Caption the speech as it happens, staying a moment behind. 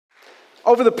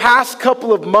Over the past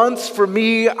couple of months, for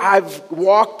me, I've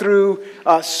walked through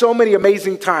so many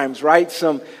amazing times, right?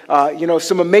 Some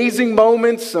amazing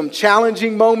moments, some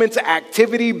challenging moments,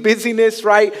 activity, busyness,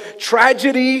 right?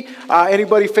 Tragedy.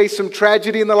 Anybody face some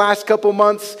tragedy in the last couple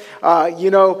months?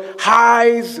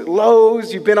 Highs,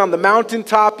 lows. You've been on the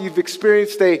mountaintop. You've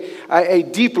experienced a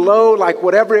deep low, like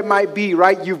whatever it might be,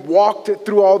 right? You've walked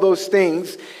through all those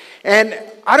things. And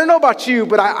I don't know about you,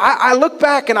 but I look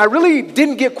back and I really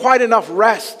didn't get quite enough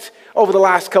rest over the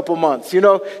last couple months.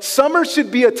 Summer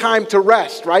should be a time to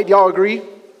rest, right? Y'all agree?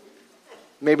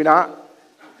 Maybe not.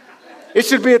 It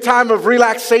should be a time of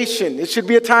relaxation. It should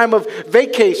be a time of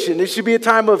vacation. It should be a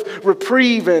time of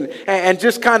reprieve and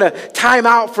just kind of time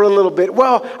out for a little bit.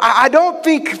 Well, I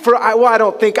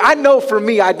know for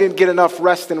me, I didn't get enough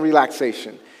rest and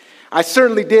relaxation. I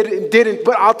certainly didn't,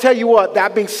 but I'll tell you what,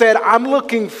 that being said, I'm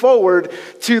looking forward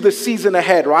to the season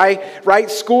ahead,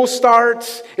 right? School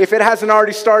starts, if it hasn't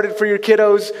already started for your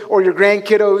kiddos or your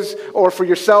grandkiddos or for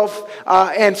yourself,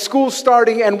 and school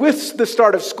starting, and with the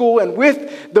start of school and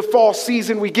with the fall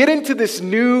season, we get into this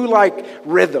new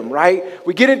rhythm, right?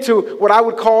 We get into what I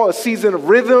would call a season of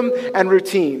rhythm and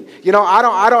routine.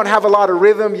 I don't have a lot of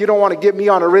rhythm. You don't want to get me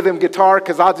on a rhythm guitar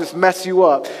because I'll just mess you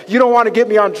up. You don't want to get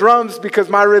me on drums because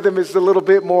my rhythm is a little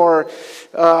bit more,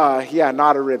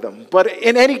 not a rhythm. But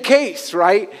in any case,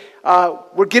 right,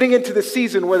 we're getting into the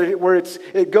season where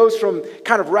it goes from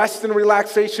kind of rest and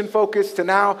relaxation focus to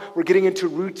now we're getting into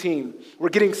routine. We're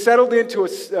getting settled into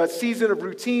a season of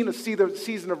routine, a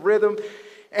season of rhythm.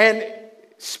 And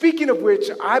speaking of which,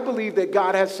 I believe that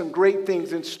God has some great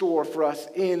things in store for us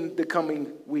in the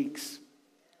coming weeks,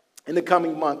 in the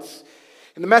coming months.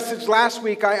 In the message last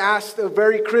week, I asked a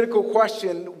very critical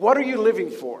question. What are you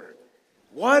living for?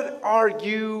 What are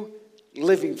you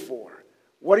living for?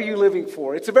 What are you living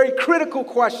for? It's a very critical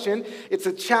question. It's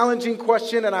a challenging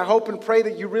question, and I hope and pray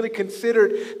that you really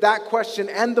considered that question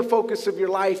and the focus of your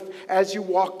life as you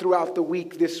walk throughout the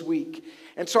week this week.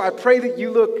 And so I pray that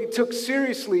you took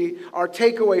seriously our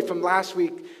takeaway from last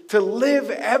week to live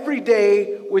every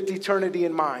day with eternity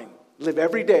in mind. Live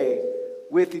every day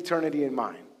with eternity in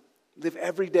mind. Live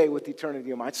every day with eternity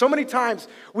in mind. So many times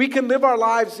we can live our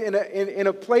lives in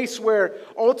a place where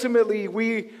ultimately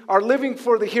we are living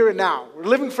for the here and now. We're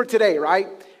living for today, right?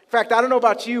 In fact, I don't know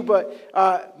about you, but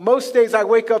most days I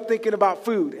wake up thinking about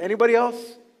food. Anybody else?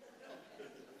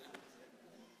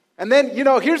 And then,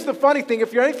 here's the funny thing.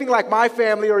 If you're anything like my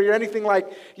family or you're anything like,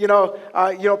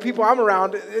 people I'm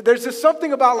around, there's just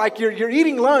something about you're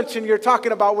eating lunch and you're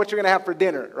talking about what you're going to have for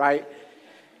dinner, right?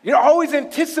 You're always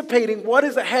anticipating what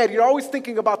is ahead. You're always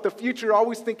thinking about the future. You're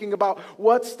always thinking about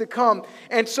what's to come.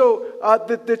 And so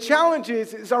the challenge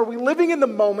is are we living in the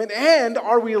moment, and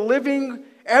are we living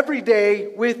every day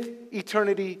with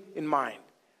eternity in mind?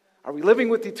 Are we living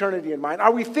with eternity in mind?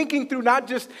 Are we thinking through not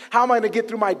just how am I going to get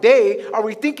through my day? Are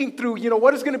we thinking through,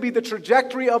 what is going to be the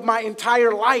trajectory of my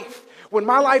entire life? When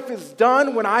my life is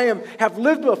done, when I have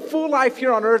lived a full life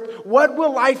here on earth, what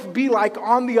will life be like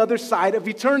on the other side of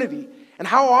eternity? And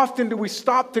how often do we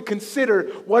stop to consider,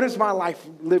 what is my life?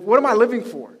 What am I living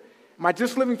for? Am I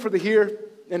just living for the here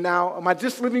and now? Am I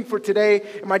just living for today?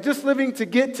 Am I just living to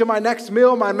get to my next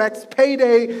meal, my next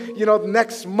payday, the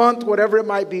next month, whatever it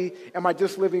might be? Am I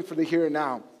just living for the here and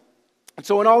now? And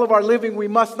so in all of our living, we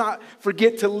must not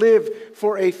forget to live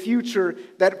for a future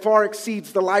that far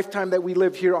exceeds the lifetime that we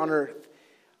live here on earth.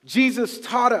 Jesus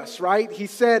taught us, right? He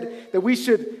said that we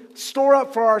should store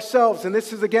up for ourselves, and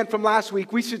this is again from last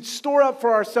week, we should store up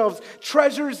for ourselves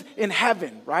treasures in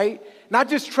heaven, right? Not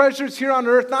just treasures here on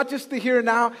earth, not just the here and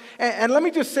now. And let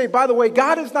me just say, by the way,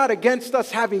 God is not against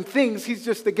us having things. He's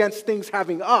just against things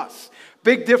having us.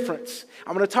 Big difference.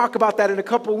 I'm going to talk about that in a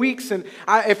couple of weeks. And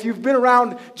if you've been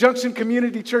around Junction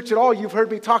Community Church at all, you've heard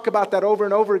me talk about that over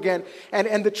and over again.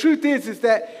 And the truth is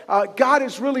that God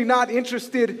is really not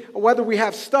interested whether we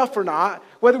have stuff or not,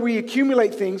 whether we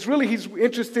accumulate things. Really, He's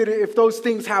interested if those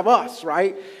things have us,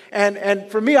 right? And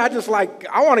for me, I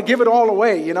want to give it all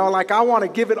away, I want to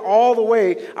give it all the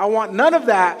way. I want none of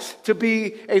that to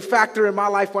be a factor in my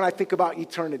life when I think about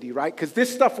eternity, right? Because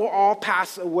this stuff will all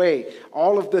pass away,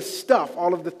 all of the stuff,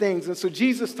 all of the things. And so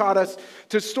Jesus taught us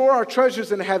to store our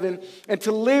treasures in heaven and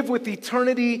to live with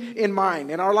eternity in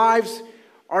mind. And our lives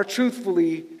are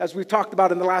truthfully, as we've talked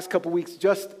about in the last couple of weeks,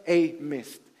 just a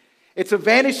mist. It's a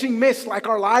vanishing mist, like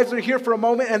our lives are here for a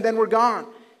moment and then we're gone.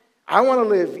 I want to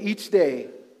live each day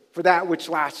for that which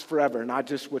lasts forever, not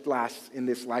just what lasts in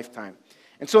this lifetime.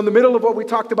 And so in the middle of what we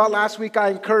talked about last week, I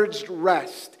encouraged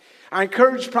rest. I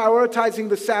encouraged prioritizing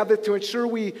the Sabbath to ensure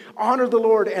we honor the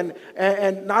Lord and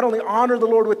not only honor the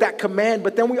Lord with that command,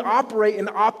 but then we operate in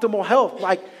optimal health.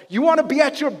 Like You want to be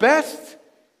at your best?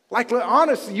 Like,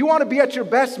 honestly, you want to be at your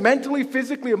best mentally,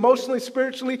 physically, emotionally,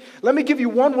 spiritually? Let me give you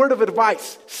one word of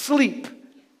advice. Sleep.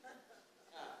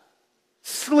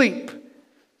 Sleep.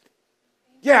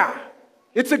 Yeah,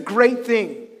 it's a great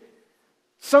thing.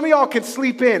 Some of y'all can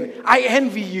sleep in. I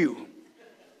envy you.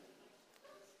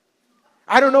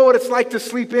 I don't know what it's like to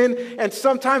sleep in, and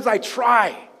sometimes I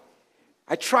try.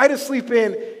 I try to sleep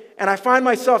in, and I find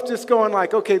myself just going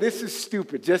like, okay, this is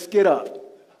stupid. Just get up.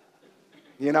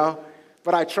 You know?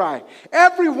 But I try.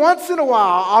 Every once in a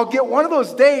while, I'll get one of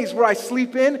those days where I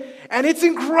sleep in, and it's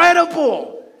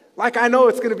incredible. Like I know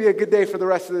it's going to be a good day for the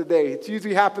rest of the day. It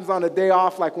usually happens on a day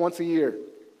off like once a year.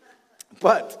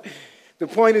 But the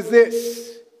point is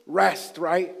this, rest,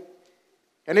 right?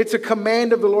 And it's a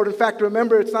command of the Lord. In fact,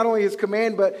 remember, it's not only his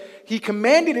command, but he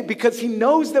commanded it because he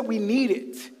knows that we need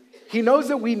it. He knows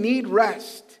that we need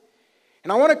rest.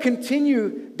 And I want to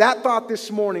continue that thought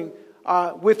this morning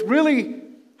with really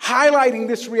highlighting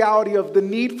this reality of the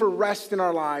need for rest in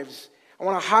our lives. I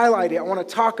want to highlight it. I want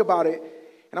to talk about it.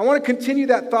 And I want to continue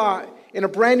that thought in a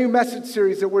brand new message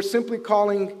series that we're simply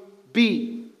calling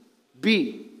B.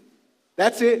 B.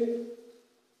 That's it.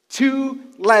 2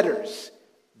 letters.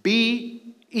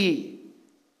 B-E.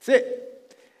 That's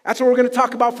it. That's what we're going to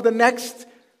talk about for the next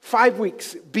 5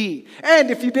 weeks. B.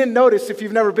 And if you didn't notice, if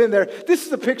you've never been there, this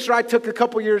is a picture I took a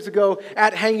couple years ago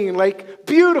at Hanging Lake.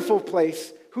 Beautiful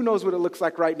place. Who knows what it looks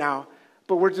like right now?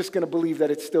 But we're just going to believe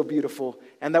that it's still beautiful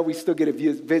and that we still get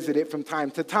to visit it from time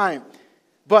to time.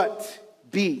 But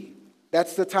B.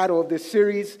 That's the title of this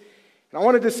series. And I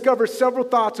want to discover several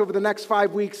thoughts over the next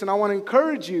 5 weeks, and I want to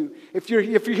encourage you, if you're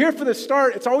here for the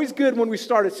start, it's always good when we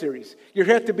start a series. You're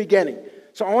here at the beginning.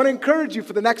 So I want to encourage you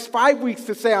for the next 5 weeks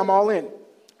to say, I'm all in.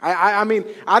 I mean,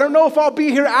 I don't know if I'll be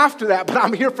here after that, but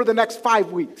I'm here for the next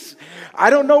 5 weeks.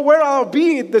 I don't know where I'll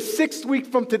be the 6th week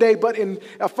from today, but in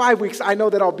 5 weeks, I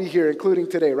know that I'll be here, including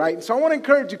today, right? And so I want to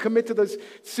encourage you, commit to this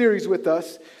series with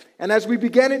us. And as we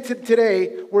begin it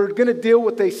today, we're going to deal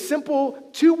with a simple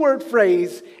 2-word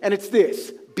phrase, and it's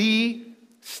this: be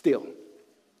still.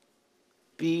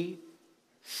 Be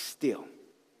still.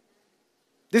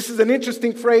 This is an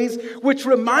interesting phrase, which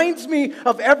reminds me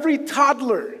of every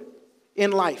toddler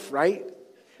in life, right?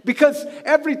 Because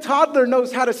every toddler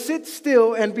knows how to sit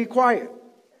still and be quiet.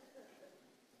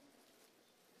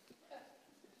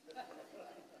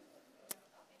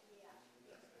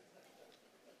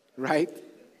 Right?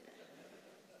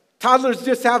 Toddlers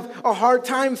just have a hard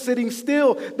time sitting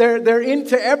still. They're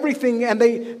into everything, and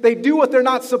they do what they're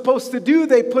not supposed to do.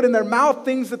 They put in their mouth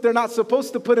things that they're not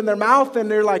supposed to put in their mouth, and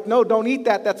they're like, no, don't eat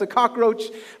that. That's a cockroach.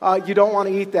 You don't want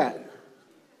to eat that.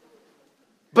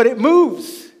 But it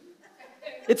moves.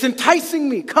 It's enticing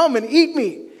me. Come and eat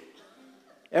me.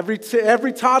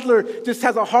 Every toddler just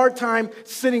has a hard time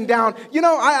sitting down. You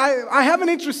know, I have an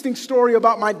interesting story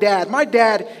about my dad. My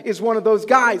dad is one of those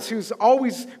guys who's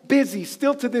always busy,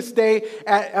 still to this day,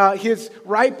 at his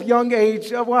ripe young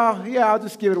age. I'll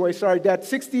just give it away. Sorry, Dad.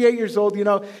 68 years old, you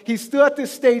know. He's still at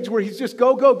this stage where he's just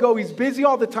go, go, go. He's busy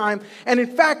all the time. And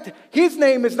in fact, his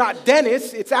name is not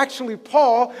Dennis. It's actually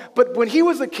Paul. But when he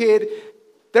was a kid,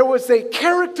 there was a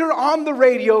character on the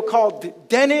radio called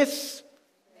Dennis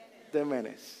the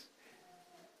Menace.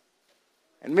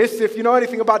 And if you know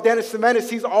anything about Dennis the Menace,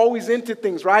 he's always into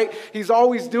things, right? He's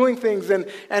always doing things. And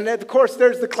of course,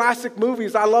 there's the classic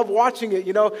movies. I love watching it,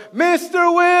 you know.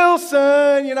 Mr.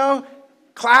 Wilson, you know.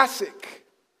 Classic.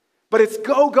 But it's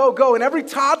go, go, go. And every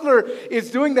toddler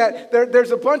is doing that.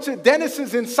 There's a bunch of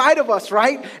Dennises inside of us,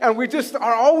 right? And we just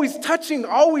are always touching,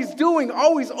 always doing,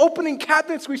 always opening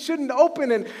cabinets we shouldn't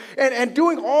open and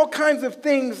doing all kinds of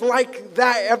things like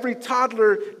that. Every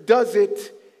toddler does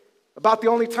it. About the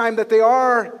only time that they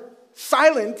are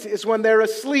silent is when they're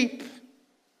asleep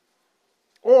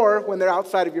or when they're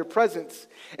outside of your presence.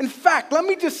 In fact, let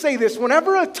me just say this.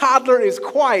 Whenever a toddler is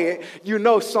quiet, you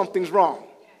know something's wrong.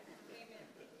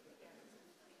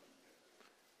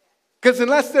 Because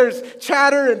unless there's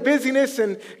chatter and busyness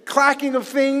and clacking of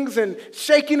things and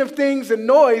shaking of things and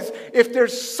noise, if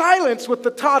there's silence with the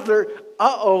toddler,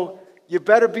 you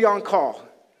better be on call.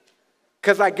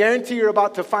 Because I guarantee you're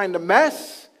about to find a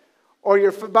mess, or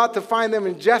you're about to find them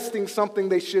ingesting something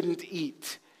they shouldn't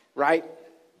eat, right?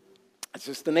 That's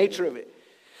just the nature of it.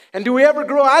 And do we ever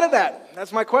grow out of that?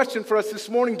 That's my question for us this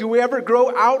morning. Do we ever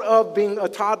grow out of being a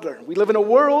toddler? We live in a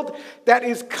world that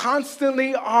is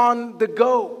constantly on the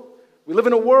go. We live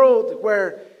in a world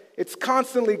where it's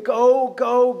constantly go,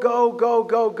 go, go, go,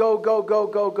 go, go, go, go,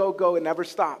 go, go, go. It never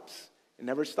stops. It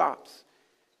never stops.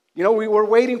 You know, we were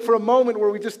waiting for a moment where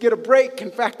we just get a break. In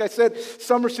fact, I said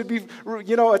summer should be,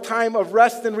 a time of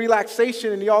rest and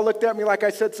relaxation. And y'all looked at me like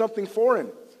I said something foreign.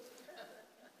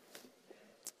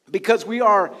 Because we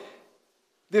are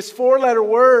this 4-letter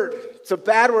word. It's a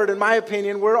bad word in my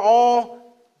opinion. We're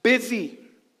all busy,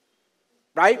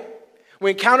 right?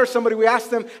 We encounter somebody, we ask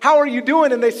them, how are you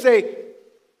doing? And they say,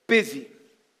 busy.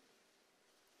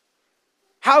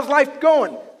 How's life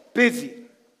going? Busy.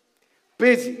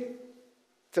 Busy.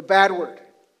 It's a bad word.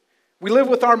 We live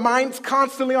with our minds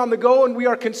constantly on the go, and we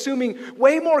are consuming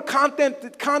way more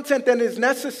content than is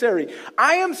necessary.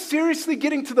 I am seriously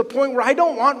getting to the point where I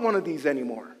don't want one of these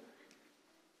anymore.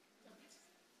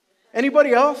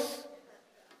 Anybody else?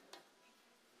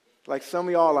 Like some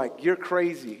of y'all, like, you're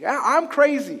crazy. Yeah, I'm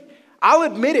crazy. I'll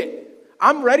admit it.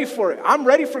 I'm ready for it. I'm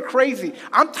ready for crazy.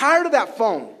 I'm tired of that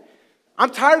phone. I'm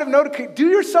tired of notifications. Do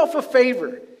yourself a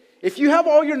favor. If you have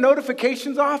all your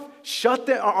notifications off, shut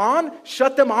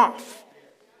them off.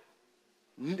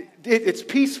 It's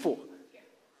peaceful.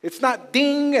 It's not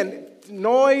ding and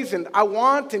noise and I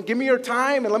want and give me your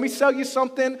time and let me sell you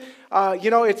something.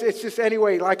 It's just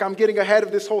anyway, like I'm getting ahead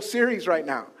of this whole series right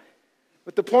now.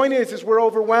 But the point is we're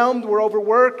overwhelmed, we're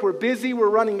overworked, we're busy, we're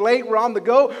running late, we're on the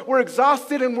go, we're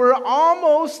exhausted, and we're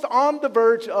almost on the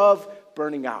verge of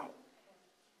burning out.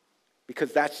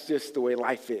 Because that's just the way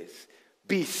life is.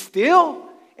 Be still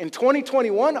in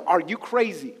 2021? Are you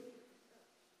crazy?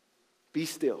 Be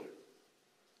still.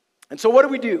 And so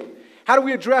what do? How do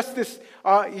we address this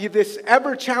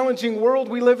ever-challenging world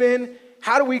we live in?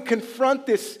 How do we confront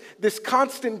this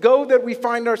constant go that we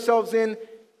find ourselves in?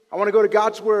 I want to go to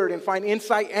God's Word and find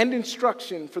insight and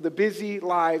instruction for the busy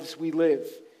lives we live.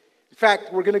 In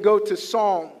fact, we're going to go to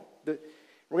Psalm.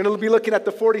 We're going to be looking at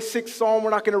the 46th Psalm. We're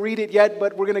not going to read it yet,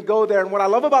 but we're going to go there. And what I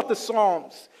love about the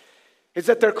Psalms is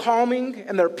that they're calming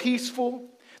and they're peaceful.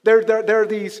 They're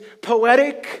these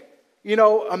poetic,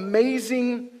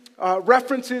 amazing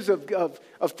references of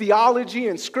theology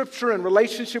and scripture and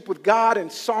relationship with God and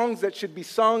songs that should be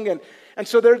sung. And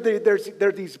so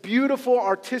they're these beautiful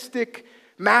artistic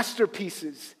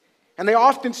masterpieces. And they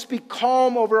often speak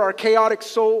calm over our chaotic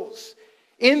souls.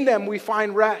 In them we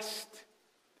find rest.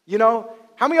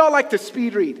 How many of y'all like to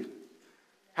speed read?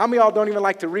 How many of y'all don't even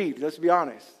like to read? Let's be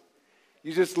honest.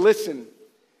 You just listen.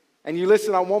 And you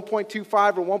listen on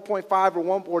 1.25 or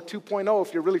 1.5 or 2.0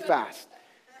 if you're really fast.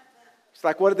 It's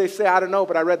like, what did they say? I don't know,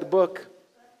 but I read the book.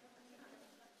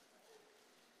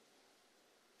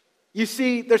 You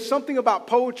see, there's something about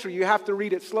poetry. You have to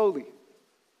read it slowly.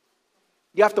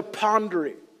 You have to ponder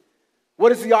it.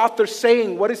 What is the author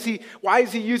saying? Why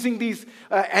is he using these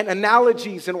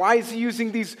analogies? And why is he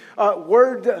using these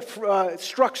word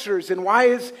structures? And why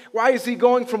is he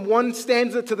going from one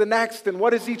stanza to the next? And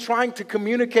what is he trying to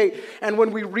communicate? And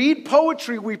when we read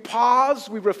poetry, we pause,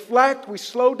 we reflect, we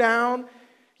slow down.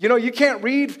 You can't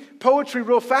read poetry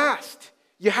real fast.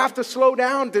 You have to slow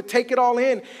down to take it all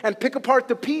in and pick apart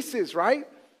the pieces, right?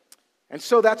 And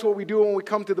so that's what we do when we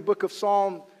come to the book of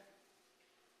Psalm.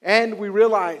 And we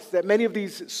realize that many of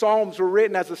these psalms were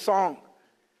written as a song.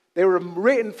 They were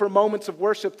written for moments of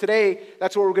worship. Today,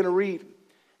 that's what we're going to read.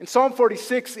 In Psalm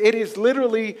 46, it is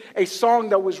literally a song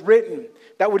that was written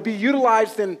that would be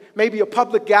utilized in maybe a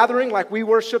public gathering like we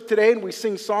worship today and we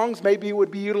sing songs. Maybe it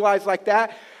would be utilized like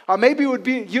that. Maybe it would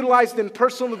be utilized in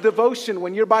personal devotion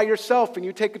when you're by yourself and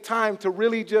you take a time to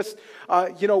really just,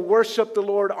 worship the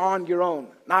Lord on your own.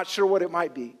 Not sure what it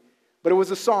might be, but it was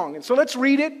a song. And so let's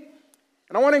read it.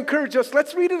 And I want to encourage us,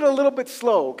 let's read it a little bit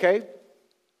slow, okay?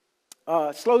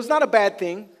 Slow is not a bad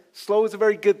thing. Slow is a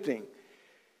very good thing.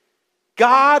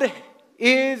 God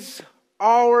is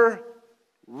our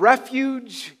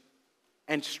refuge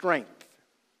and strength.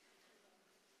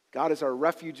 God is our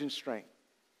refuge and strength.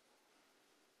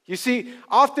 You see,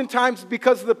 oftentimes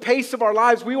because of the pace of our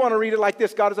lives, we want to read it like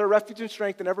this. God is our refuge and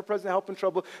strength and ever-present help in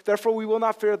trouble. Therefore, we will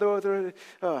not fear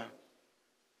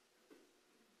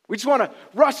We just want to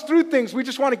rush through things. We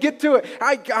just want to get to it.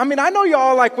 I know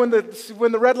y'all like when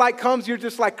the red light comes, you're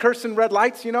just like cursing red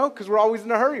lights, because we're always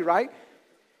in a hurry, right?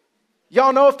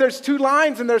 Y'all know if there's two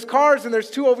lines and there's cars and there's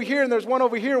two over here and there's one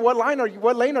over here, what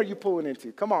lane are you pulling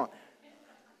into? Come on.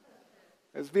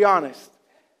 Let's be honest.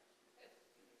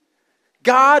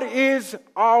 God is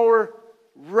our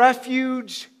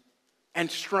refuge and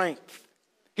strength.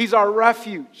 He's our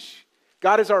refuge.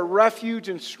 God is our refuge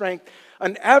and strength.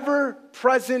 An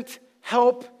ever-present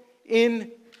help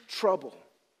in trouble.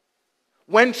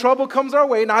 When trouble comes our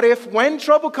way, not if, when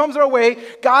trouble comes our way,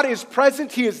 God is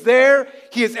present, He is there,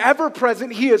 He is ever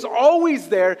present, He is always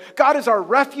there. God is our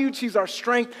refuge, He's our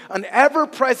strength, an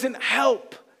ever-present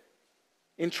help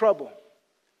in trouble.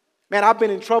 Man, I've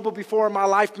been in trouble before in my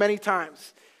life many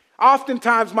times.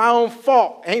 Oftentimes my own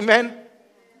fault, amen?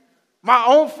 My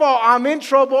own fault. I'm in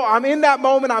trouble. I'm in that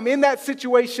moment. I'm in that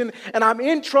situation, and I'm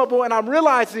in trouble, and I'm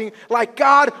realizing, like,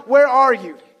 God, where are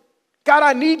you? God,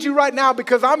 I need you right now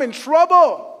because I'm in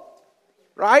trouble,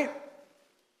 right?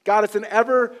 God is an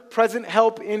ever-present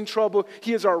help in trouble.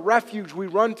 He is our refuge. We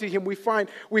run to him. We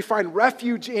find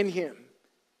refuge in him.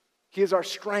 He is our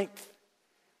strength.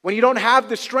 When you don't have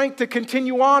the strength to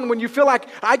continue on, when you feel like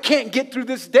I can't get through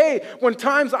this day, when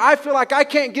times I feel like I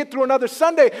can't get through another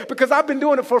Sunday because I've been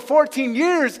doing it for 14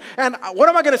 years, and what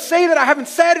am I going to say that I haven't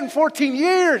said in 14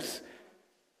 years?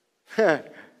 God,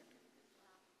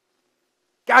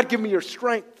 give me your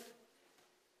strength.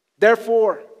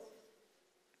 Therefore,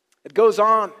 it goes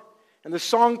on, and the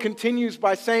song continues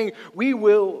by saying, we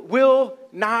will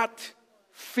not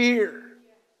fear.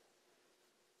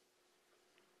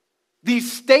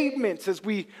 These statements, as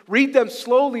we read them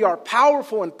slowly, are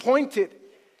powerful and pointed.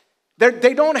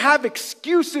 They don't have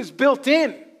excuses built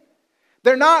in.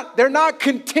 They're not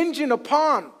contingent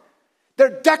upon.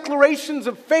 They're declarations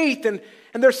of faith, and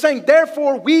they're saying,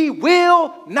 therefore, we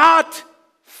will not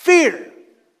fear.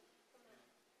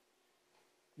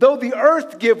 Though the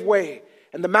earth give way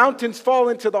and the mountains fall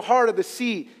into the heart of the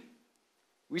sea.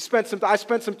 I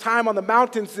spent some time on the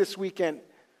mountains this weekend.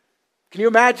 Can you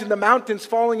imagine the mountains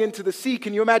falling into the sea?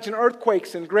 Can you imagine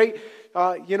earthquakes and great,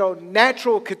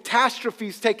 natural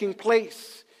catastrophes taking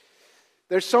place?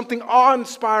 There's something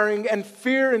awe-inspiring and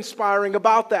fear-inspiring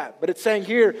about that. But it's saying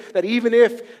here that even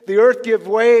if the earth give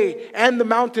way and the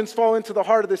mountains fall into the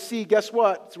heart of the sea, guess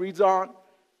what? It reads on.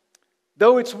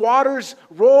 Though its waters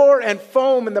roar and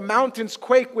foam and the mountains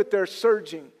quake with their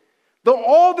surging. Though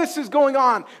all this is going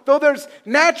on, though there's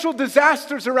natural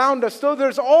disasters around us, though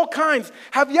there's all kinds,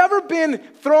 have you ever been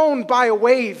thrown by a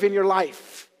wave in your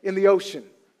life in the ocean?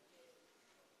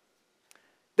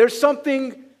 There's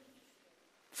something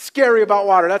scary about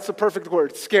water. That's the perfect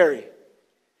word, scary.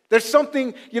 There's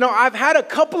something, I've had a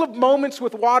couple of moments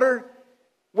with water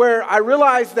where I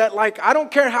realized that, I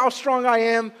don't care how strong I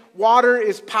am, water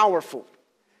is powerful.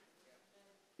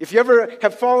 If you ever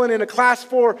have fallen in a class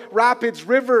 4 rapids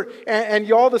river and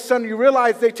you all of a sudden you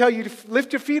realize they tell you to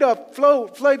lift your feet up,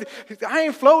 float. I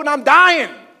ain't floating, I'm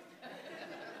dying.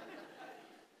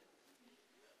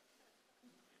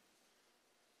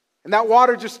 And that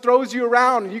water just throws you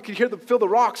around, and you can feel the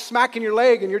rocks smacking your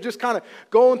leg, and you're just kind of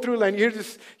going through, and you're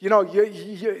just,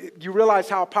 you realize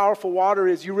how powerful water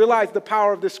is. You realize the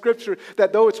power of the scripture,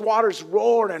 that though its waters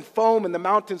roar and foam and the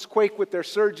mountains quake with their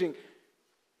surging.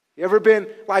 You ever been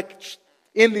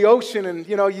in the ocean and,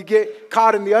 you get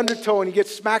caught in the undertow and you get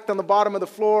smacked on the bottom of the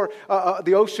floor,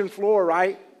 the ocean floor,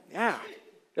 right? Yeah,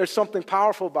 there's something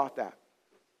powerful about that.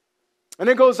 And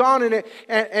it goes on and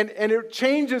it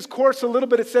changes course a little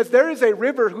bit. It says, there is a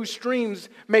river whose streams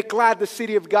make glad the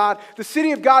city of God. The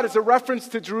city of God is a reference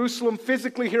to Jerusalem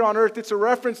physically here on earth. It's a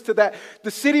reference to that.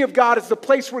 The city of God is the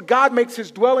place where God makes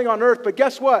his dwelling on earth. But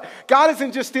guess what? God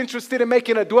isn't just interested in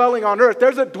making a dwelling on earth.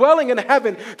 There's a dwelling in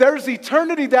heaven. There's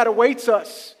eternity that awaits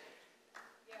us.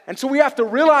 And so we have to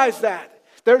realize that.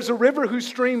 There's a river whose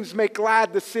streams make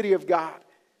glad the city of God.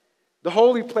 The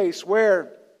holy place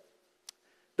where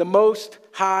the Most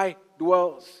High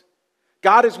dwells.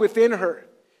 God is within her.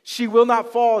 She will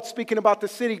not fall. It's speaking about the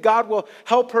city. God will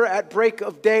help her at break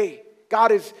of day.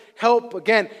 God is help,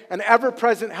 again, an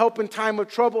ever-present help in time of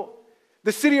trouble.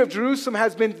 The city of Jerusalem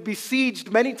has been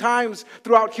besieged many times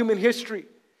throughout human history.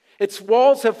 Its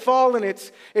walls have fallen.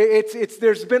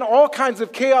 There's been all kinds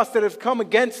of chaos that have come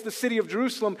against the city of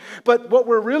Jerusalem. But what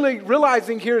we're really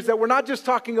realizing here is that we're not just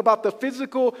talking about the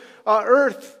physical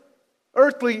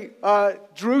earthly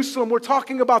Jerusalem. We're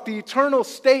talking about the eternal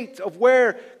state of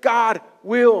where God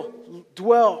will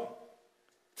dwell.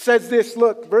 It says this,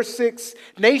 look, verse 6,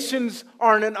 nations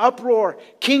are in an uproar,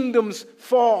 kingdoms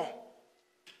fall.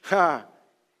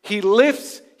 He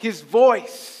lifts his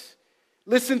voice.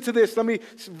 Listen to this.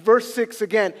 Verse 6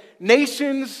 again.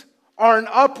 Nations are in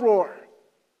uproar.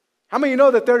 How many of you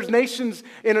know that there's nations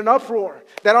in an uproar?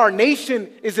 That our nation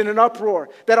is in an uproar?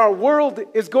 That our world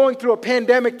is going through a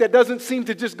pandemic that doesn't seem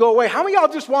to just go away? How many of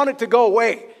y'all just want it to go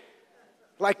away?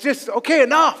 Okay,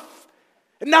 enough.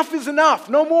 Enough is enough.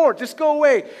 No more. Just go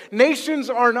away. Nations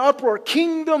are in uproar.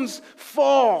 Kingdoms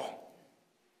fall.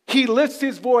 He lifts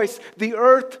his voice. The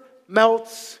earth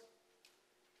melts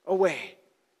away.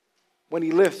 When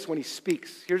he lifts, when he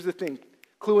speaks. Here's the thing.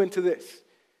 Clue into this.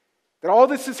 That all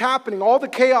this is happening, all the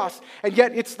chaos, and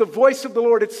yet it's the voice of the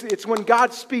Lord. It's when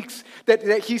God speaks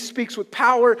that he speaks with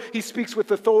power, he speaks with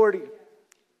authority.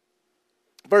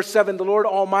 Verse 7, the Lord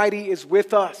Almighty is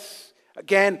with us.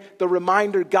 Again, the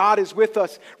reminder, God is with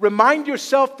us. Remind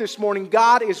yourself this morning,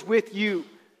 God is with you.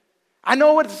 I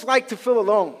know what it's like to feel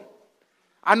alone.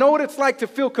 I know what it's like to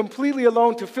feel completely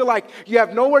alone, to feel like you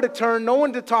have nowhere to turn, no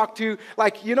one to talk to.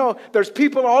 Like, there's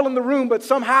people all in the room, but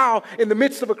somehow in the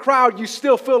midst of a crowd, you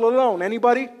still feel alone.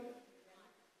 Anybody?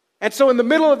 And so in the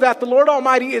middle of that, the Lord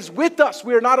Almighty is with us.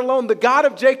 We are not alone. The God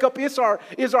of Jacob is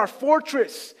our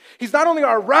fortress. He's not only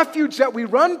our refuge that we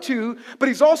run to, but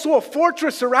He's also a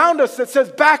fortress around us that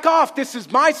says, back off. This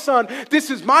is my son. This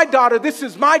is my daughter. This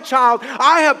is my child.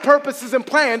 I have purposes and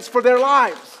plans for their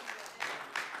lives.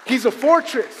 He's a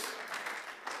fortress.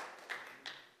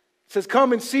 It says,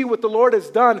 come and see what the Lord has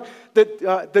done,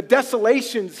 the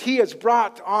desolations He has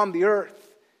brought on the earth.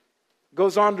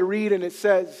 Goes on to read, and it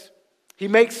says, He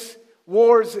makes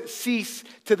wars cease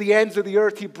to the ends of the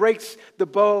earth. He breaks the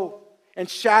bow and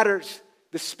shatters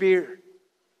the spear.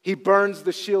 He burns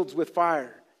the shields with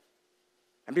fire.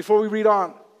 And before we read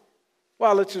on,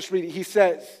 well, let's just read it. He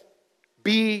says,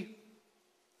 be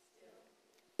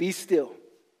still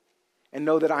and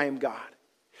know that I am God.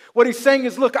 What He's saying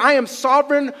is, look, I am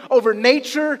sovereign over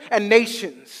nature and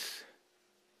nations.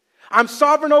 I'm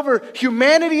sovereign over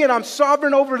humanity, and I'm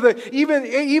sovereign over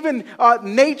even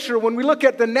nature. When we look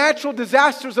at the natural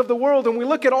disasters of the world, and we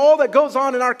look at all that goes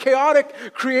on in our chaotic,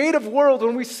 creative world,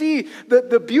 when we see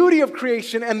the beauty of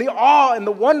creation and the awe and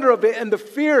the wonder of it and the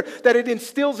fear that it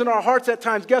instills in our hearts at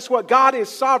times, guess what? God is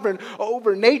sovereign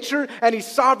over nature, and He's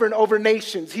sovereign over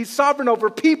nations. He's sovereign over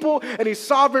people, and He's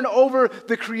sovereign over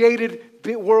the created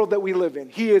world that we live in.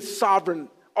 He is sovereign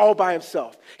all by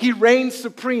Himself. He reigns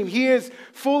supreme. He is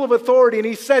full of authority. And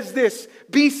He says this,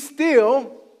 be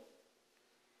still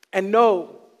and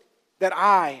know that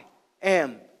I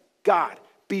am God.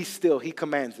 Be still. He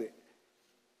commands it.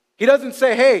 He doesn't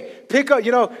say, hey, pick up,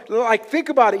 think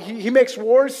about it. He makes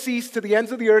wars cease to the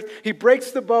ends of the earth. He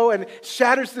breaks the bow and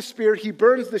shatters the spear. He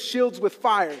burns the shields with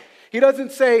fire. He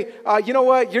doesn't say, you know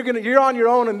what, you're on your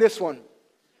own in this one.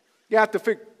 You have to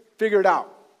figure it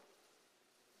out.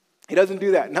 He doesn't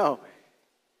do that, no.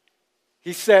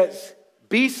 He says,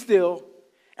 be still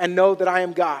and know that I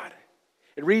am God.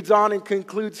 It reads on and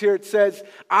concludes here. It says,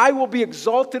 I will be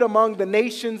exalted among the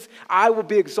nations. I will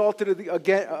be exalted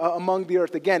among the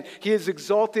earth. Again, He is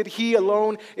exalted. He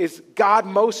alone is God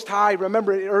Most High.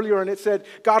 Remember earlier, and it said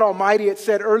God Almighty. It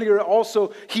said earlier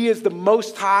also, He is the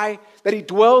Most High, that He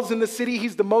dwells in the city.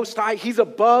 He's the Most High. He's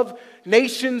above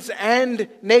nations and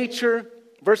nature.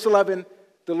 Verse 11,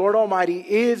 the Lord Almighty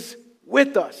is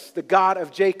with us. The God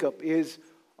of Jacob is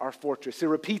our fortress. It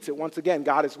repeats it once again.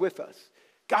 God is with us.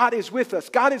 God is with us.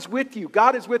 God is with you.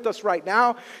 God is with us right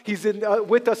now. He's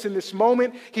with us in this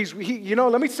moment.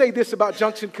 Let me say this about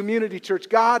Junction Community Church.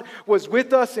 God was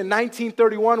with us in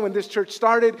 1931 when this church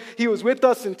started. He was with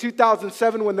us in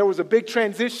 2007 when there was a big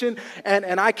transition,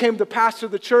 and I came to pastor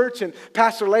the church, and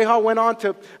Pastor Leha went on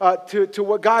to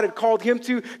what God had called him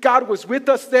to. God was with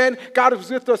us then. God was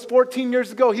with us 14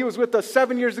 years ago. He was with us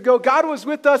 7 years ago. God was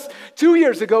with us 2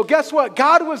 years ago. Guess what?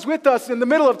 God was with us in the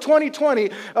middle of 2020,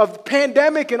 of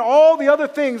pandemic and all the other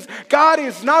things. God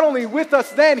is not only with us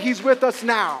then, He's with us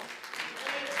now.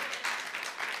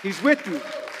 He's with you.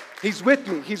 He's with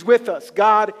me. He's with us.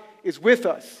 God is with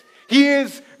us. He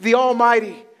is the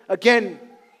Almighty. Again,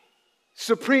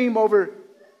 supreme over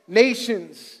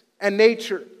nations and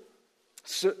nature.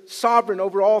 Sovereign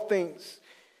over all things.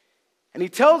 And He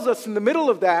tells us in the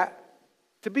middle of that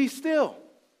to be still.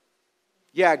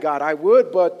 Yeah, God, I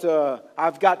would, but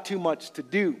I've got too much to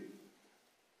do.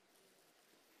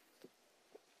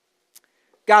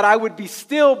 God, I would be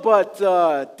still,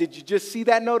 but did you just see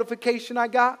that notification I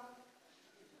got?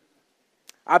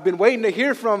 I've been waiting to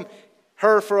hear from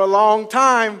her for a long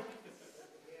time.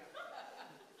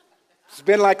 It's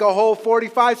been like a whole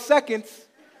 45 seconds.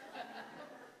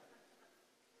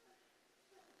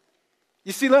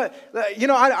 You see, I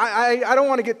don't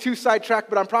want to get too sidetracked,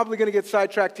 but I'm probably going to get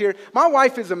sidetracked here. My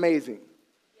wife is amazing.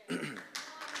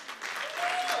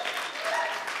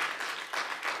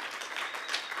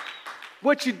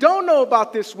 What you don't know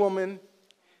about this woman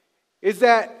is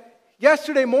that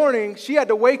yesterday morning she had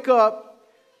to wake up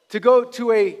to go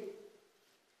to a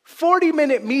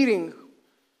 40-minute meeting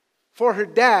for her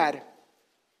dad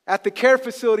at the care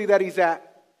facility that he's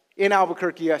at in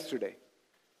Albuquerque yesterday.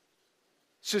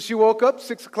 So she woke up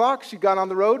 6 o'clock, she got on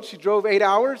the road, she drove 8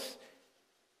 hours,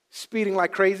 speeding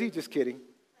like crazy, just kidding.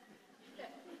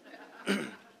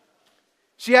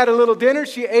 She had a little dinner,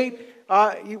 she ate,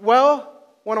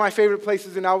 one of my favorite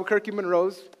places in Albuquerque,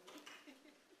 Monroe's.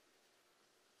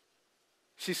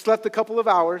 She slept a couple of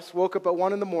hours, woke up at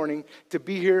 1 in the morning to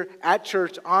be here at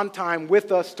church on time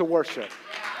with us to worship.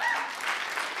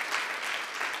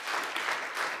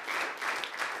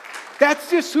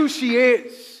 That's just who she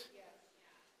is.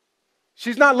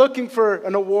 She's not looking for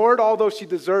an award, although she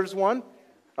deserves one.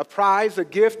 a prize, a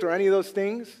gift, or any of those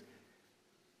things.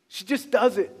 She just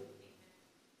does it.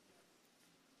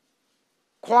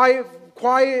 Quiet,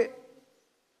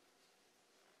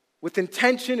 with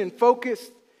intention and focus.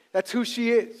 That's who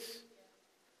she is.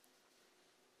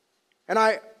 And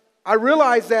I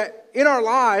realize that in our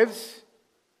lives,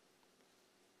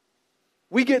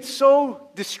 we get so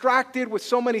distracted with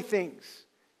so many things.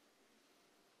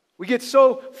 We get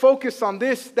so focused on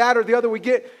this, that, or the other.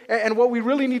 And what we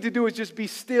really need to do is just be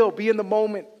still, be in the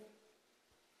moment.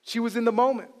 She was in the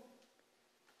moment.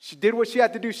 She did what she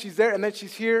had to do. She's there, and then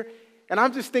she's here. And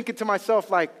I'm just thinking to myself,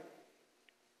 like,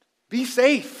 be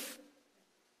safe.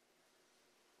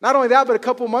 Not only that, but a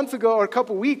couple months ago, or a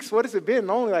couple weeks, what has it been?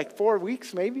 Only like 4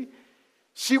 weeks, maybe.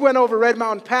 She went over Red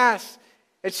Mountain Pass,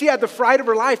 and she had the fright of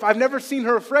her life. I've never seen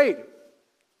her afraid.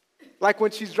 Like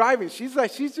when she's driving, she's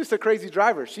just a crazy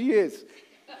driver. She is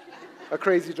a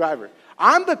crazy driver.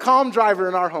 I'm the calm driver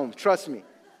in our home, trust me.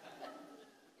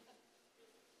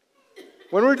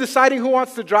 When we're deciding who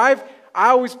wants to drive, I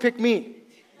always pick me.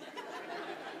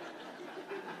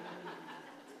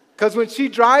 Because when she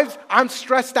drives, I'm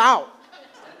stressed out.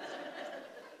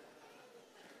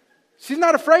 She's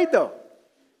not afraid though.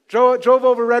 Drove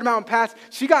over Red Mountain Pass.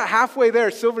 She got halfway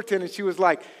there, Silverton, and she was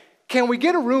like, can we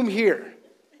get a room here?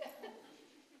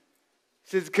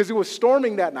 Because it was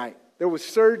storming that night. There was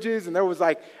surges, and there was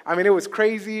it was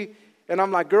crazy. And I'm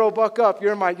like, girl, buck up.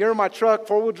 You're in my truck,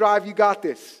 4-wheel drive, you got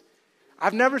this.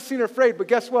 I've never seen her afraid, but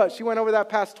guess what? She went over that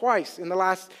pass twice in the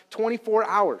last 24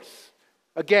 hours.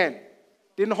 Again,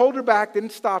 didn't hold her back,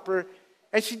 didn't stop her.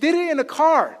 And she did it in a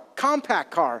car,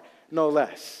 compact car, no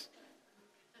less.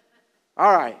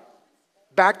 All right,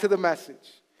 back to the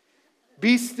message.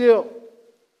 Be still.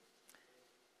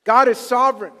 God is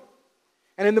sovereign.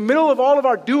 And in the middle of all of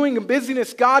our doing and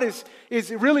busyness, God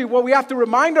is really what we have to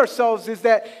remind ourselves is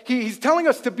that He's telling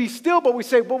us to be still, but we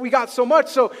say, well, we got so much.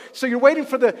 So you're waiting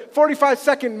for the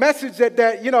 45-second message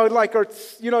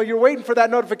you're waiting for that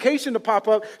notification to pop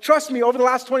up. Trust me, over the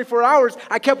last 24 hours,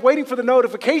 I kept waiting for the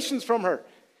notifications from her.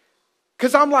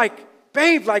 Because I'm like,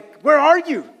 babe, where are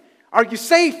you? Are you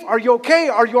safe? Are you okay?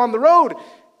 Are you on the road?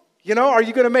 Are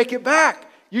you going to make it back?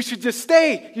 You should just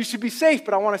stay. You should be safe,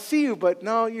 but I want to see you. But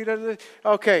no, you don't.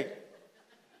 Okay.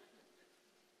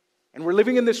 And we're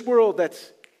living in this world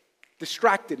that's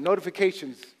distracted,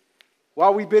 notifications.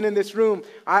 While we've been in this room,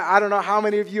 I don't know how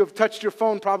many of you have touched your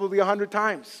phone probably 100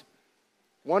 times.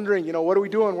 Wondering, what are we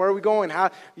doing? Where are we going? How,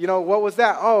 what was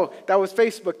that? Oh, that was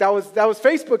Facebook. That was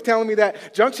Facebook telling me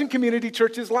that Junction Community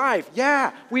Church is live.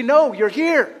 Yeah, we know. You're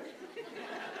here.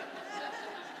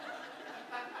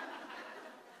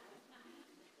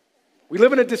 We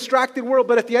live in a distracted world,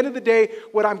 but at the end of the day,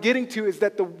 what I'm getting to is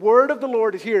that the word of the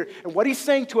Lord is here. And what He's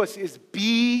saying to us is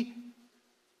be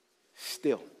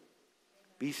still.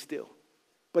 Be still.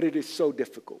 But it is so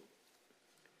difficult.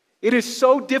 It is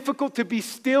so difficult to be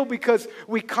still because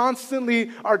we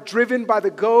constantly are driven by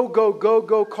the go, go, go,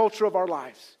 go culture of our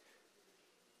lives.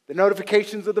 The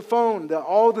notifications of the phone,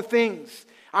 all the things.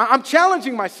 I'm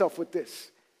challenging myself with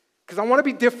this because I want to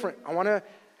be different.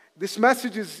 This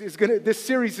message this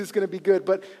series is gonna be good,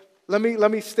 but let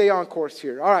me stay on course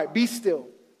here. All right, be still.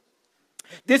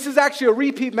 This is actually a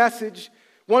repeat message,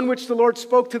 one which the Lord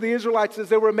spoke to the Israelites as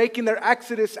they were making their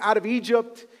exodus out of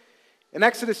Egypt. In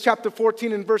Exodus chapter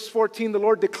 14 and verse 14, the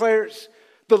Lord declares,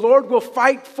 "The Lord will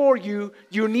fight for you.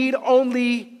 You need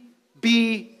only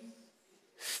be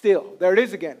still." There it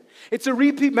is again. It's a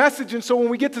repeat message. And so when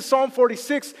we get to Psalm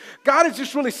 46, God is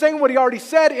just really saying what He already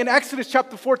said in Exodus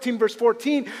chapter 14, verse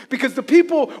 14, because the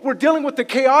people were dealing with a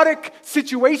chaotic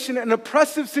situation, an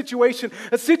oppressive situation,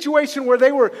 a situation where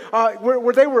they were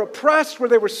oppressed, where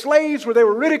they were slaves, where they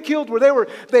were ridiculed, where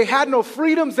they had no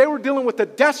freedoms. They were dealing with a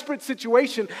desperate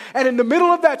situation. And in the middle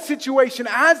of that situation,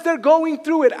 as they're going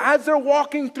through it, as they're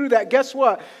walking through that, guess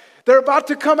what? They're about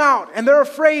to come out and they're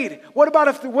afraid. What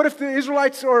if the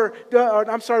Israelites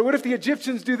what if the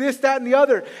Egyptians do this, that, and the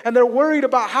other? And they're worried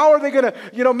about how are they going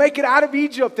to, make it out of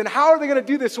Egypt and how are they going to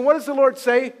do this? And what does the Lord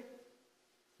say?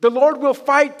 The Lord will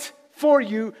fight for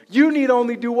you. You need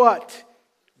only do what?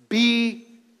 Be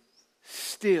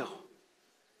still.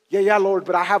 Yeah, Lord,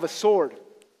 but I have a sword.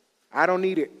 I don't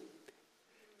need it.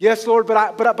 Yes, Lord,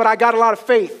 but I got a lot of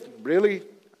faith. Really?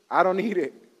 I don't need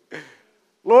it.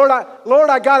 Lord,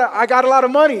 I got a lot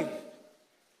of money.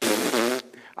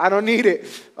 I don't need it.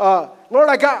 Lord,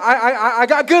 I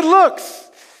got good looks.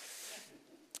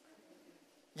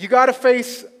 You got a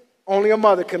face only a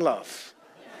mother can love.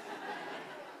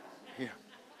 Yeah.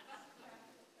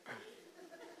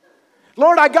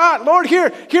 Lord,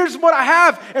 here's what I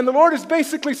have. And the Lord is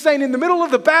basically saying, in the middle of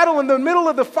the battle, in the middle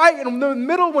of the fight, in the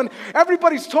middle when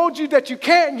everybody's told you that you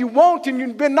can't and you won't, and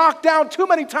you've been knocked down too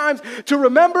many times to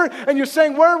remember, and you're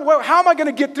saying, how am I going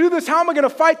to get through this? How am I going to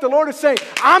fight? The Lord is saying,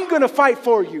 I'm going to fight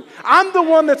for you. I'm the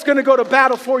one that's going to go to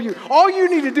battle for you. All you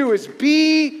need to do is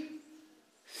be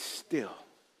still.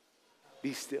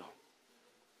 Be still.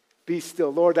 Be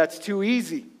still. Lord, that's too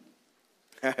easy.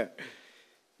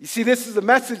 You see, this is a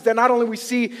message that not only we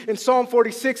see in Psalm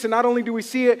 46, and not only do we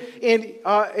see it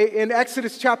in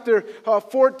Exodus chapter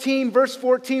 14, verse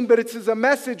 14, but it's a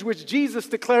message which Jesus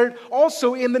declared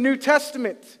also in the New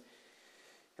Testament.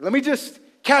 And let me just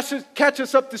catch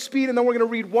us up to speed, and then we're going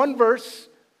to read one verse.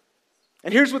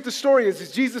 And here's what the story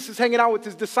is Jesus is hanging out with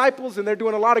his disciples, and they're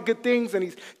doing a lot of good things, and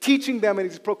he's teaching them, and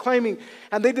he's proclaiming.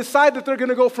 And they decide that they're going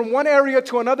to go from one area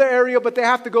to another area, but they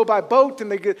have to go by boat,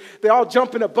 and they all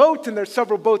jump in a boat, and there's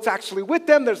several boats actually with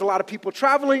them. There's a lot of people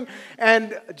traveling,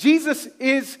 and Jesus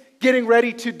is getting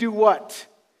ready to do what?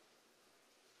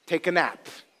 Take a nap.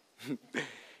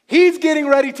 He's getting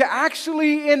ready to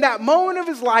actually, in that moment of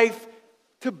his life,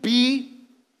 to be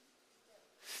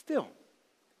still.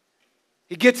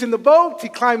 He gets in the boat, he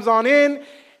climbs on in.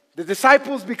 The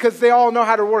disciples, because they all know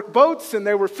how to work boats and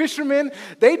they were fishermen,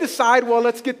 they decide, well,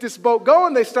 let's get this boat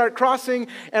going. They start crossing,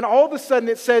 and all of a sudden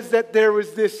it says that there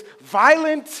was this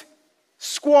violent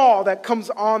squall that comes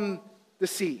on the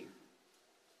sea.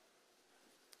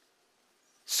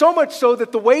 So much so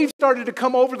that the waves started to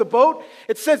come over the boat.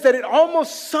 It says that it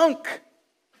almost sunk.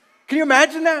 Can you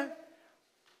imagine that?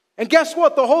 And guess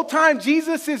what? The whole time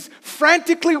Jesus is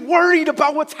frantically worried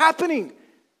about what's happening.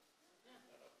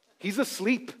 He's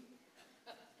asleep.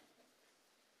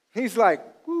 He's like,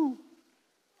 whoo.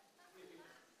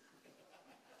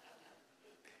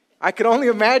 I could only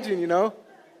imagine,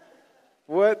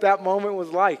 what that moment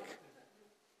was like.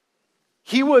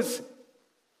 He was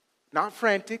not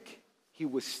frantic. He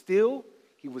was still.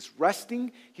 He was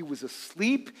resting. He was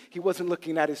asleep. He wasn't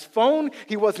looking at his phone.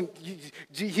 He wasn't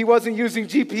using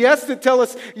GPS to tell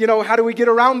us, how do we get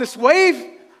around this wave?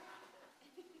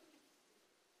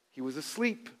 He was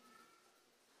asleep.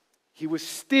 He was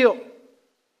still.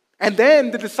 And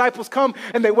then the disciples come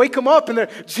and they wake him up and they're,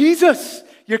 Jesus,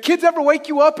 your kids ever wake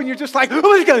you up and you're just like, oh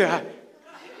my God.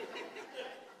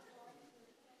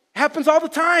 Happens all the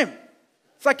time.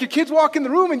 It's like your kids walk in the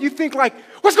room and you think like,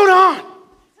 what's going on?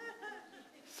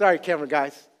 Sorry, camera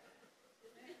guys.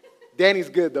 Danny's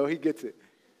good though, he gets it.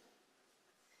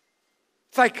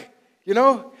 It's like,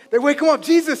 they wake him up,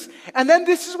 Jesus. And then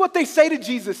this is what they say to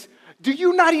Jesus. Do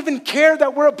you not even care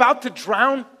that we're about to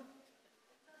drown?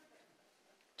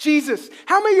 Jesus,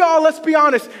 how many of y'all, let's be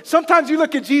honest, sometimes you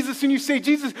look at Jesus and you say,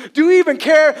 Jesus, do you even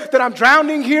care that I'm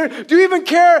drowning here? Do you even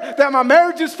care that my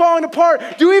marriage is falling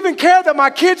apart? Do you even care that my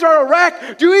kids are a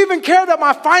wreck? Do you even care that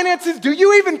my finances, do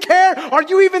you even care? Are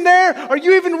you even there? Are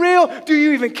you even real? Do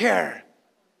you even care?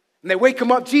 And they wake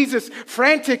him up, Jesus,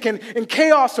 frantic and in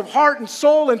chaos of heart and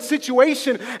soul and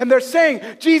situation. And they're saying,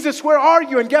 Jesus, where are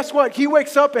you? And guess what? He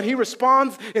wakes up and he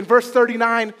responds in verse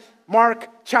 39, Mark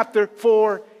chapter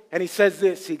 4. And he says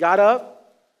this, he got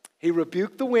up, he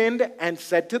rebuked the wind and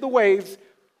said to the waves,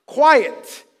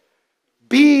 quiet,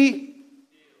 be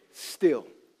still.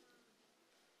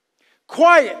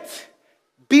 Quiet,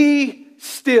 be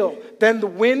still. Then the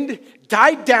wind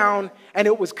died down and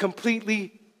it was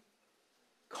completely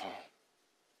calm.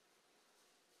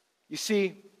 You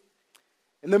see,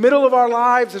 in the middle of our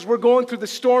lives, as we're going through the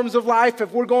storms of life,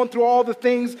 if we're going through all the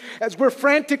things, as we're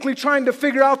frantically trying to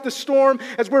figure out the storm,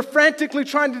 as we're frantically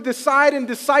trying to decide and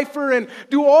decipher and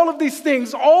do all of these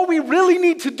things, all we really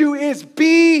need to do is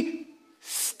be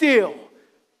still.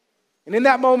 And in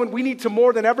that moment, we need to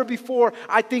more than ever before,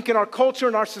 I think in our culture,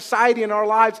 in our society, in our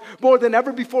lives, more than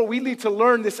ever before, we need to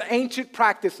learn this ancient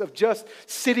practice of just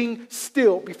sitting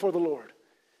still before the Lord.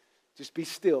 Just be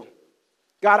still.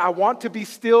 God, I want to be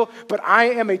still, but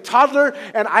I am a toddler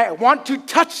and I want to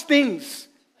touch things.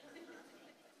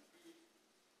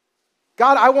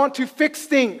 God, I want to fix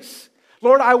things.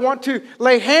 Lord, I want to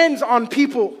lay hands on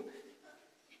people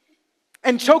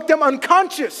and choke them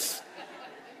unconscious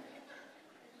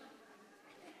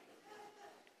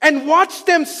and watch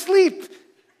them sleep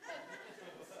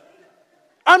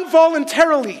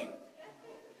involuntarily.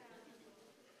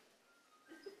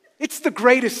 It's the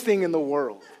greatest thing in the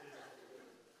world.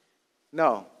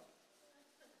 No.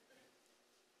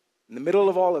 In the middle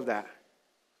of all of that,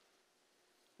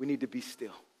 we need to be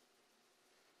still.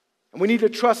 And we need to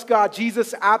trust God.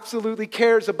 Jesus absolutely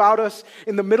cares about us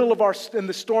in the middle of in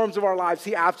the storms of our lives.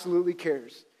 He absolutely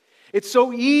cares. It's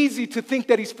so easy to think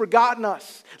that he's forgotten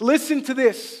us. Listen to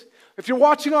this. If you're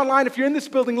watching online, if you're in this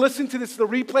building, listen to this, the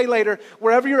replay later,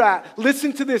 wherever you're at,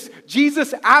 listen to this.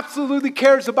 Jesus absolutely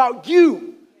cares about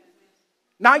you,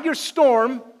 not your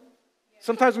storm.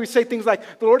 Sometimes we say things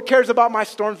like, the Lord cares about my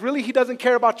storms. Really, He doesn't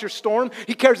care about your storm.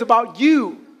 He cares about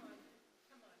you.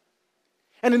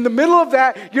 And in the middle of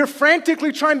that, you're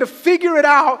frantically trying to figure it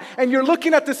out, and you're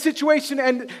looking at the situation,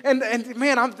 and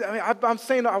man, I'm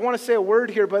saying, I want to say a word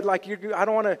here, but like I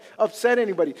don't want to upset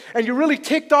anybody. And you're really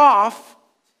ticked off.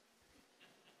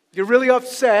 You're really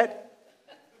upset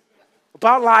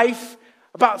about life,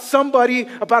 about somebody,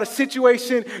 about a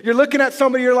situation. You're looking at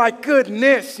somebody, you're like,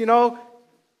 goodness, you know.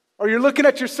 Or you're looking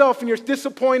at yourself and you're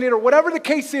disappointed, or whatever the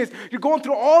case is. You're going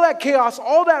through all that chaos,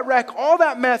 all that wreck, all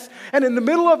that mess. And in the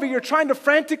middle of it, you're trying to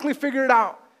frantically figure it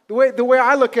out. The way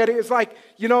I look at it is like,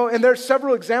 you know, and there's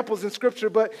several examples in Scripture,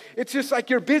 but it's just like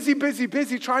you're busy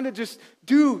trying to just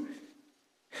do.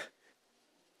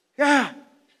 Yeah.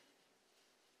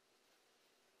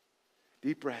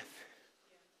 Deep breath.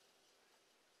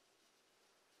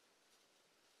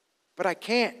 But I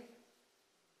can't.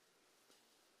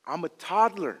 I'm a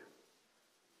toddler.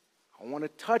 I want to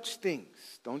touch things.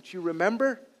 Don't you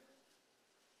remember?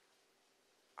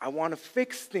 I want to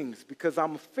fix things because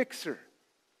I'm a fixer.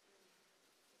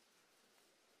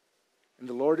 And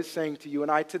the Lord is saying to you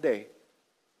and I today,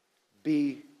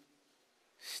 be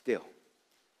still.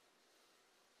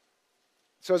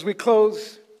 So as we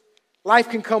close, life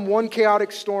can come one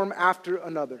chaotic storm after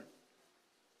another.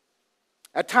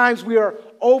 At times we are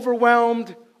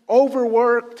overwhelmed,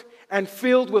 overworked, and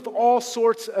filled with all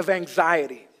sorts of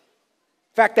anxiety.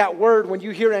 In fact, that word, when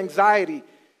you hear anxiety,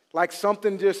 like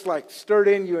something just like stirred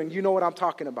in you, and you know what I'm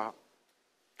talking about.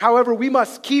 However, we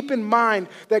must keep in mind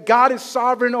that God is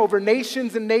sovereign over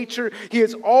nations and nature. He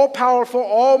is all-powerful,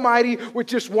 almighty. With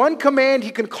just one command, He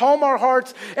can calm our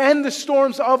hearts and the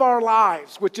storms of our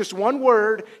lives. With just one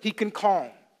word, He can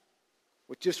calm.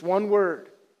 With just one word.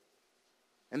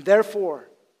 And therefore,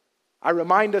 I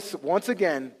remind us once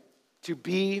again to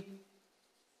be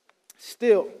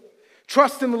still.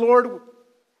 Trust in the Lord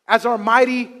as our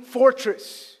mighty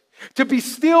fortress. To be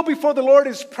still before the Lord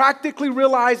is practically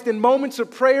realized in moments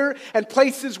of prayer and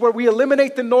places where we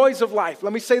eliminate the noise of life.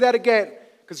 Let me say that again,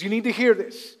 because you need to hear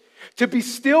this. To be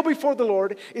still before the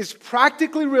Lord is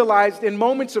practically realized in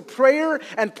moments of prayer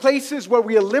and places where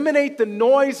we eliminate the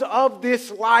noise of this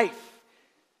life.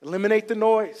 Eliminate the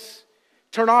noise.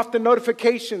 Turn off the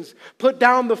notifications. Put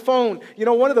down the phone. You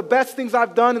know, one of the best things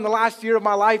I've done in the last year of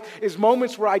my life is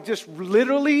moments where I just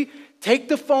literally take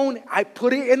the phone, I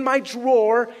put it in my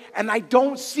drawer, and I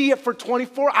don't see it for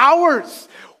 24 hours.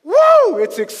 Woo!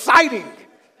 It's exciting.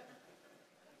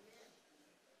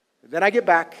 Then I get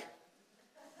back,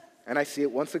 and I see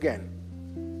it once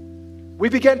again. We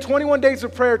began 21 days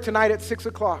of prayer tonight at 6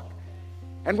 o'clock.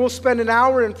 And we'll spend an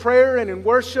hour in prayer and in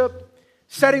worship,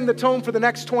 setting the tone for the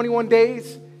next 21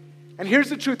 days. And here's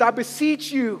the truth. I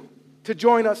beseech you to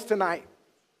join us tonight.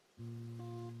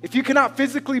 If you cannot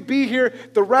physically be here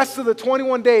the rest of the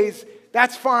 21 days,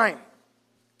 that's fine.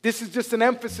 This is just an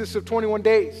emphasis of 21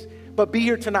 days. But be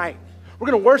here tonight.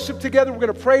 We're going to worship together. We're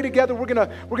going to pray together. We're going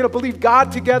to believe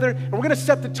God together. And we're going to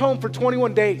set the tone for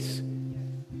 21 days.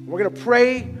 We're going to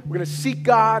pray. We're going to seek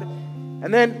God.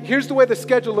 And then here's the way the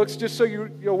schedule looks, just so you're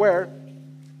aware.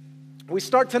 We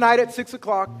start tonight at 6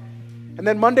 o'clock. And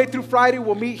then Monday through Friday,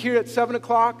 we'll meet here at 7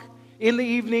 o'clock in the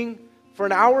evening for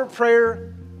an hour of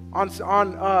prayer. On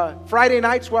Friday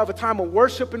nights, we'll have a time of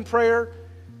worship and prayer.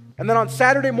 And then on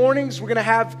Saturday mornings, we're going to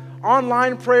have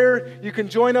online prayer. You can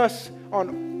join us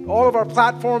on all of our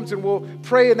platforms, and we'll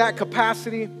pray in that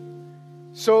capacity.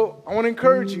 So I want to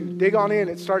encourage you, dig on in.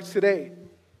 It starts today.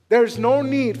 There's no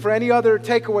need for any other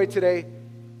takeaway today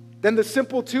than the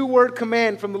simple 2-word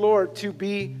command from the Lord to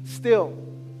be still.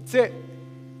 That's it.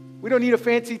 We don't need a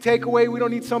fancy takeaway. We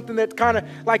don't need something that's kind of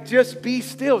like just be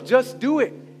still. Just do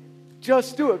it.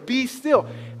 Just do it. Be still.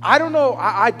 I don't know.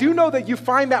 I do know that you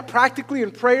find that practically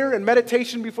in prayer and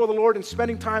meditation before the Lord and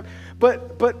spending time.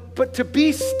 But to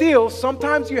be still,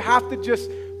 sometimes you have to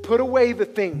just put away the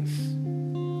things.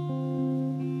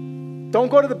 Don't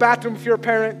go to the bathroom if you're a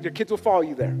parent. Your kids will follow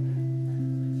you there.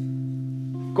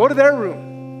 Go to their room.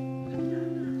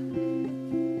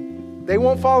 They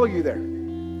won't follow you there.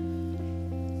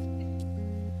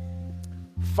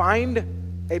 Find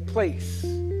a place.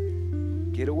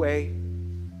 Get away,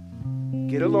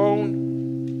 get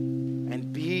alone,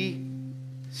 and be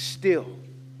still.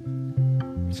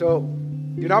 So,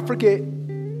 do not forget,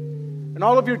 in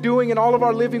all of your doing and all of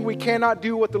our living, we cannot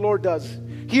do what the Lord does.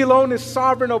 He alone is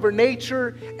sovereign over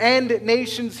nature and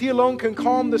nations. He alone can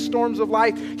calm the storms of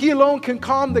life. He alone can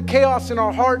calm the chaos in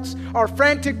our hearts. Our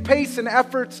frantic pace and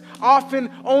efforts often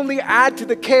only add to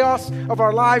the chaos of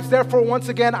our lives. Therefore, once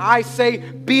again, I say,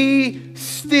 be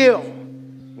still.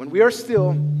 When we are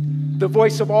still, the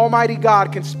voice of Almighty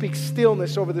God can speak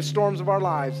stillness over the storms of our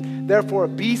lives. Therefore,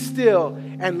 be still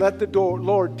and let the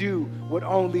Lord do what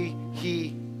only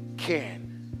He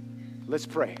can. Let's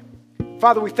pray.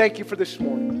 Father, we thank you for this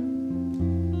morning.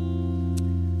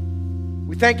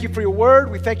 We thank you for your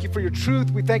word. We thank you for your truth.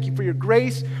 We thank you for your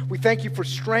grace. We thank you for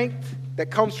strength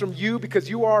that comes from you because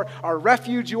you are our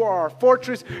refuge. You are our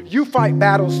fortress. You fight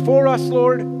battles for us,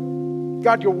 Lord.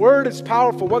 God, your word is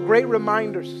powerful. What great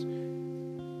reminders.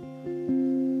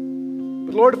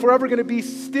 But Lord, if we're ever going to be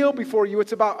still before you,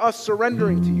 it's about us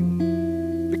surrendering to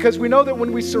you. Because we know that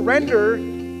when we surrender,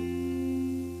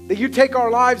 that you take our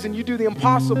lives and you do the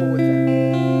impossible with them.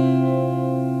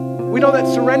 We know that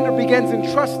surrender begins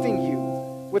in trusting you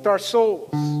with our souls.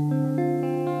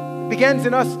 It begins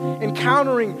in us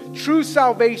encountering true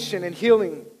salvation and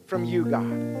healing from you, God.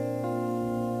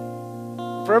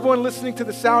 For everyone listening to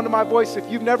the sound of my voice,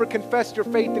 if you've never confessed your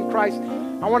faith in Christ,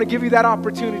 I want to give you that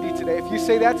opportunity today. If you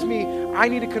say, that's me, I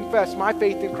need to confess my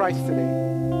faith in Christ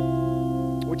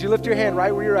today. Would you lift your hand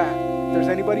right where you're at? If there's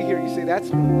anybody here, you say, that's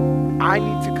me. I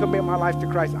need to commit my life to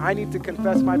Christ. I need to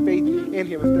confess my faith in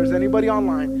Him. If there's anybody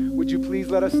online, would you please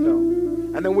let us know?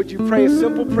 And then would you pray a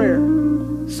simple prayer,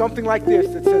 something like this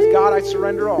that says, God, I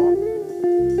surrender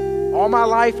all my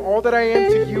life, all that I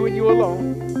am to you and you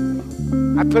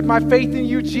alone. I put my faith in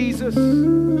you, Jesus.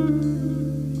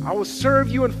 I will serve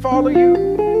you and follow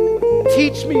you.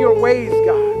 Teach me your ways,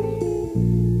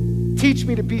 God. Teach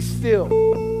me to be still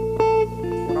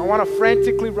when I want to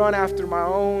frantically run after my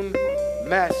own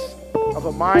mess of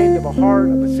a mind, of a heart,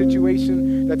 of a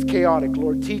situation that's chaotic.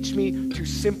 Lord, teach me to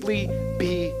simply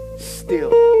be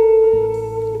still.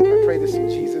 I pray this in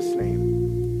Jesus' name.